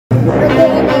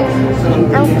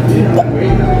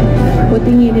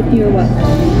init niyo what?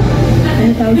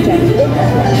 Ano tawag dyan?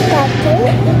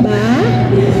 Ba?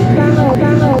 Baho.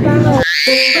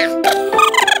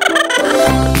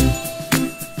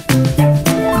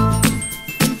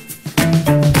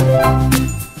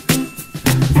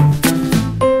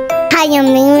 Hi, my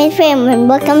name is Prim and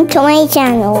welcome to my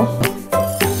channel.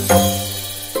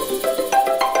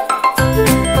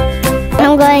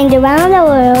 I'm going around the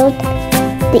world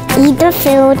to eat the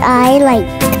food I like.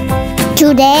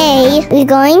 Today, we're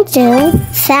going to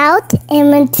South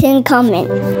Common.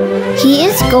 He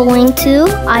is going to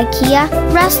IKEA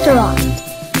Restaurant.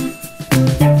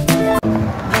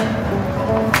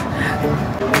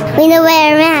 We know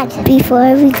where I'm at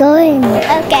before we go in.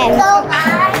 Okay.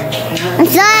 I'm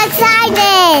so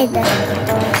excited!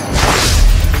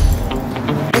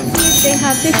 Let's see if they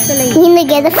have fish We need to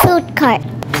get a fruit cart.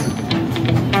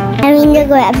 I need to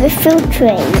grab a fruit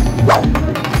tray.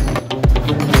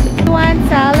 You want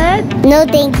salad? No,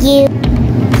 thank you.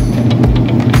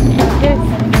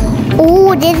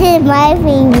 Oh, this is my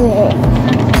favorite.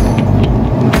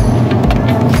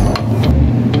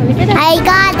 I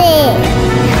got it.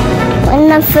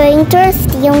 When I'm feeling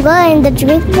thirsty, I'm going to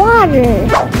drink water.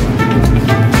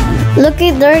 Look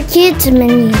at their kids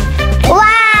menu.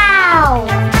 Wow!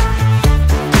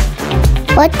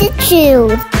 What to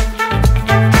choose?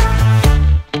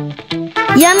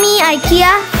 Yummy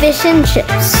IKEA fish and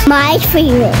chips. My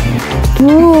favorite.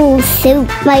 Ooh, soup.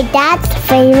 My dad's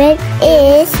favorite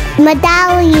is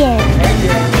medallion.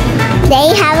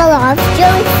 They have a lot of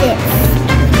choices.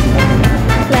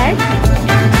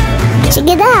 Check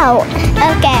it out.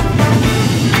 Okay.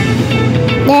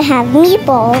 They have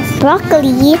meatballs,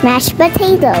 broccoli, mashed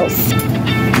potatoes,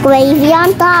 gravy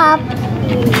on top.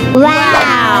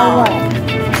 Wow!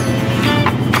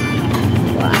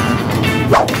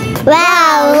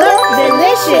 Wow, looks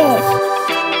delicious!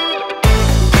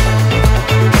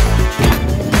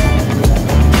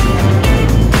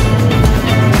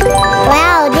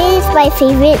 Wow, this is my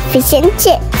favorite fish and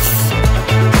chips.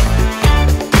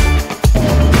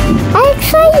 I'm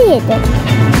excited!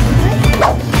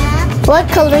 What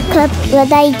color cup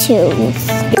would I choose?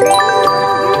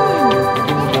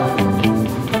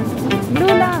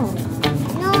 Blue lang.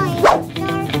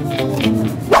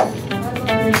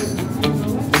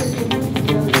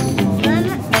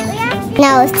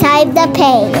 Now it's time to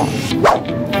pay.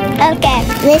 Okay,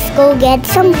 let's go get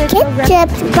some ketchup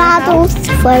bottles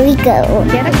before we go.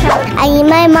 I need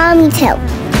my mommy's help.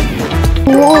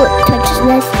 Ooh, touch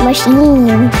this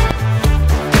machine.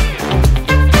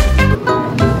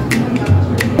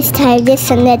 It's time to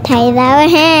sanitize our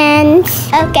hands.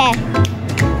 Okay.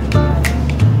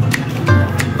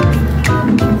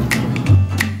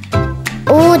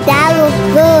 Ooh, that looks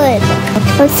good.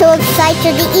 I'm so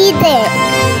excited to eat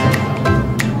it.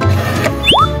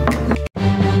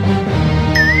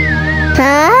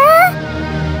 Huh?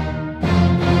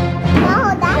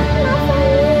 No, that's not for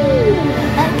me.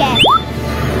 Okay.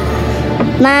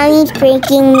 Mommy's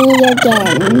breaking me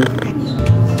again.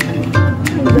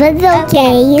 But it's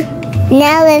okay.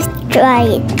 Now let's try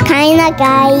it. Kinda,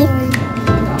 guys.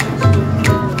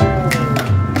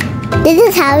 This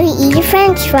is how we eat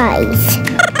French fries.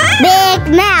 Big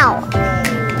mouth.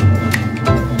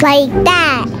 Like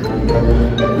that.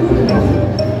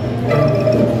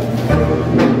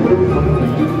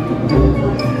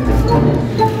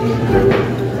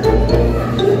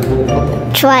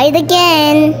 Try it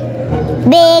again.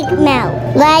 Big mouth.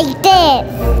 Like this.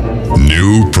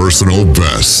 New personal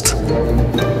best.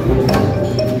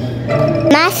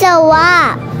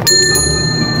 Masawa.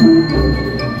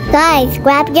 Guys,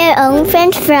 grab your own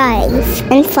French fries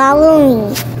and follow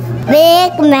me.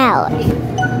 Big mouth.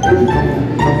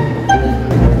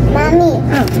 Mommy,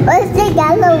 what's the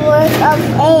Tagalog of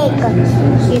egg?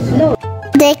 Itlog.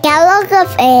 The Tagalog of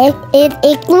egg is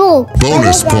igloo.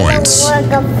 Bonus points. The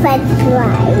Tagalog of French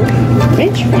fries.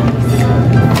 French fries.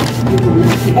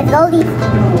 It's only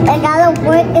Tagalog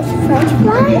word is French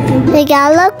fries. The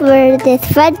Tagalog word is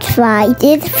French fries.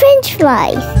 It's French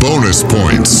fries. Bonus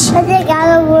points. The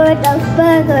Tagalog word of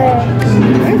burger.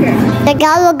 Burger. The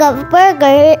Tagalog of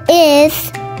burger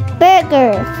is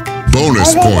burger.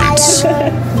 Bonus points.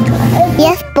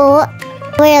 Yes po,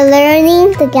 we're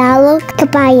learning Tagalog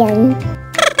kabayan.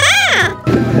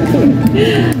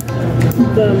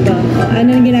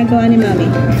 Ano ginagawa ni Mami?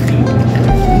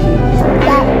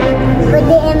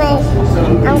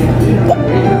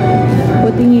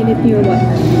 Putting in it your what?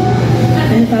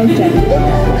 Ano tawag dyan?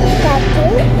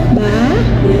 Ba?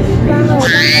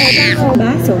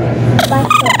 Baso.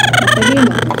 Sabi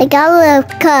mo. Tagalog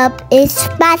cup is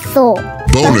baso.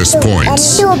 Bonus And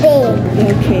points. too big.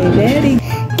 Okay, very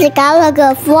The gallon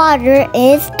of water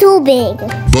is too big.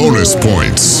 Bonus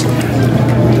points.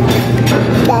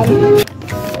 Done.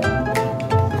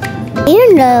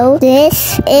 You know,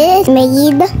 this is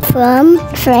made from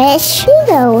fresh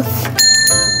potatoes.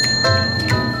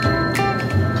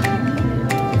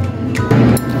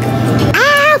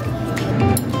 Ah!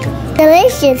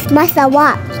 Delicious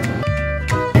masawa.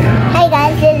 Hi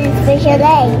guys, this is Fisher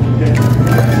Egg.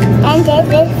 And this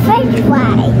is French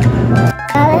fry.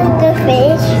 The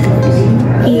fish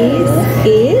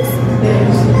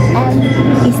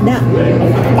Is that?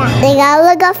 the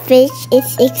gallon of fish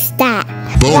is that.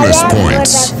 Bonus For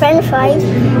points. the French fries,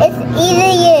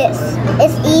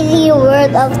 it's easy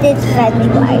word of this French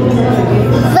fries.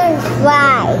 French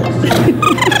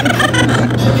fry.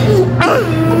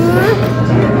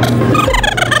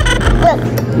 Look,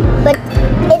 but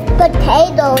it's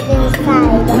potatoes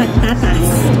inside. Patatas.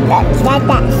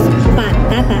 Patatas.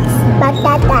 Patatas.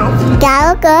 Patatas.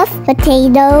 Gallon of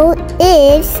potato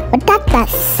is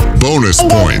patatas. Bonus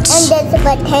And points. there's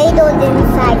potatoes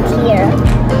inside here.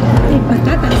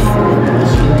 Patatas.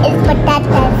 It's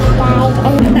patatas, guys.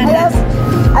 And Patatas.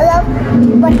 I love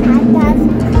patatas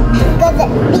because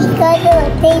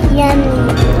it tastes yummy.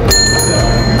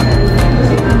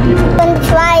 I'm gonna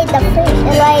try the fish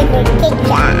like with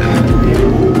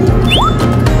ketchup.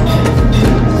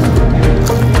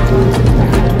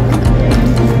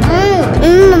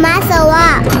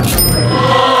 Masawa.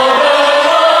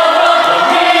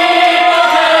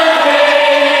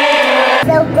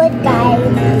 So good, guys.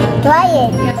 Try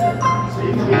it.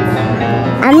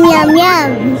 Yum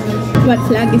yum. What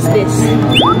flag is this?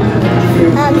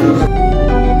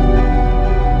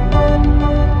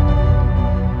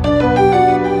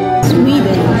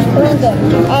 Sweden.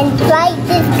 And try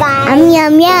this, guys.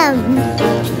 Yum yum.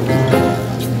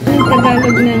 Ang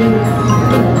Tagalog ng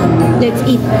let's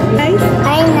eat. Guys?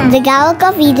 The Tagalog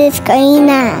of it is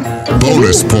kaina.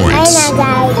 Bonus points.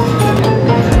 Guys.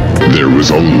 There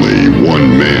was only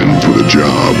one man for the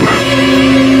job.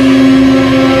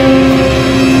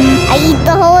 I eat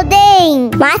the whole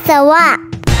thing. Masawa.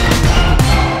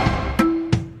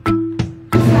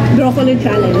 Broccoli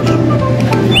challenge.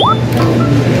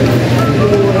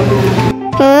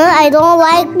 I don't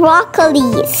like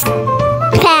broccolis.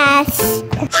 Pass.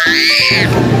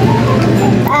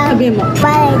 Sabi mo. But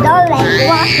I don't like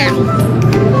broccoli.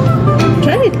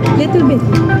 Try it. Little bit.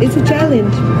 It's a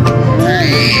challenge.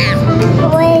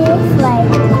 What is it like?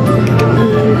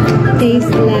 Tastes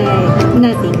like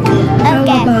nothing. How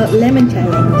Okay. about lemon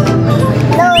challenge?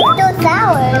 No, it's too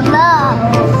sour. No.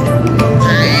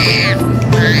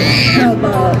 How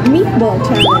about meatball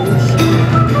challenge?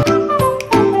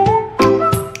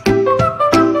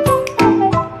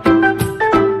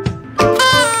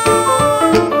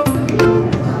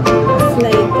 It's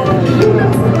like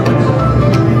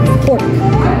pork.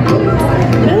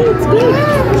 Oh, it's good.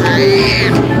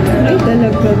 Ay,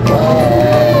 talaga po.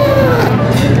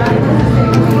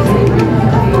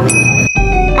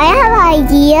 I have an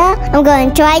idea. I'm going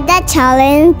to try that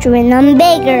challenge when I'm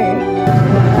bigger.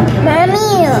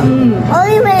 Mommy,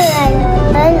 only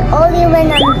when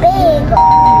I'm big.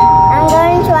 I'm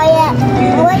going to try it.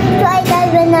 I'm going to try that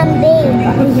when I'm big.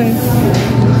 Okay.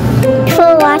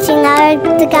 For watching our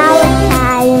Tagalog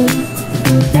time.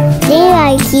 Thank you,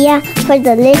 IKEA, for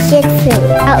delicious food.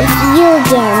 I'll see you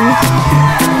again.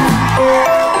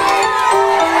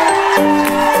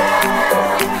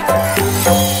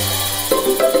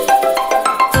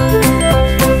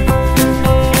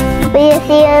 We'll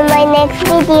see you in my next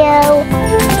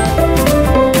video.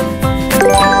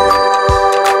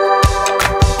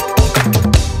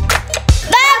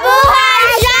 Mabuhay!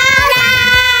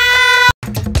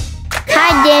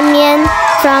 Hi, Damien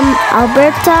from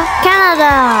Alberta,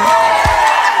 Canada.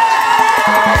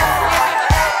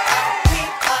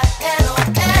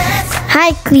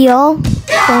 Hi, Cleo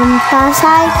from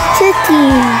Pasay City,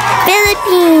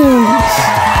 Philippines.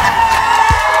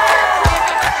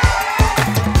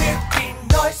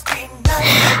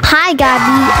 Hi,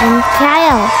 Gabby and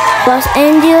Kyle, Los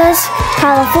Angeles,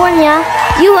 California,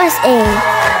 USA.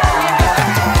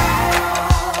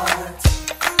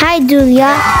 Hi,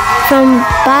 Julia from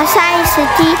Pasay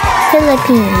City,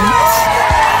 Philippines.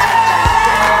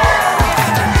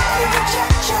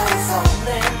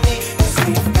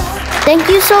 Thank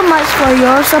you so much for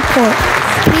your support.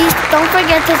 Please don't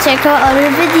forget to check out other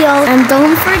videos and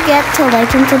don't forget to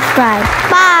like and subscribe.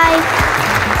 Bye!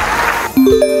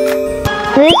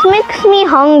 This makes me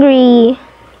hungry.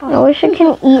 I wish I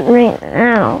can eat right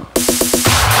now.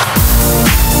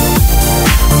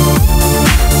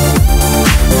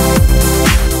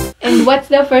 And what's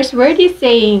the first word he's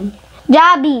saying?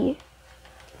 Jabby.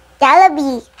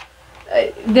 Jollibee.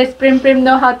 Does Prim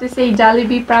know how to say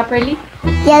Jollibee properly?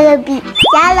 Jollibee.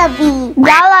 Jollibee.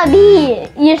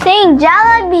 Jollibee. You're saying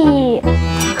Jollibee.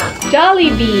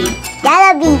 Jollibee.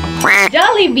 Jollibee.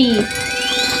 Jollibee.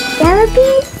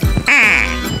 Jollibee.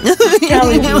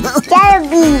 Jollibee.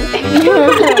 Jollibee.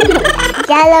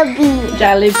 Jollibee.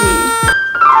 Jollibee.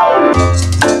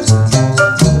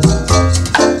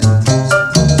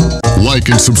 Like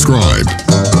and subscribe,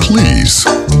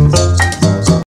 please.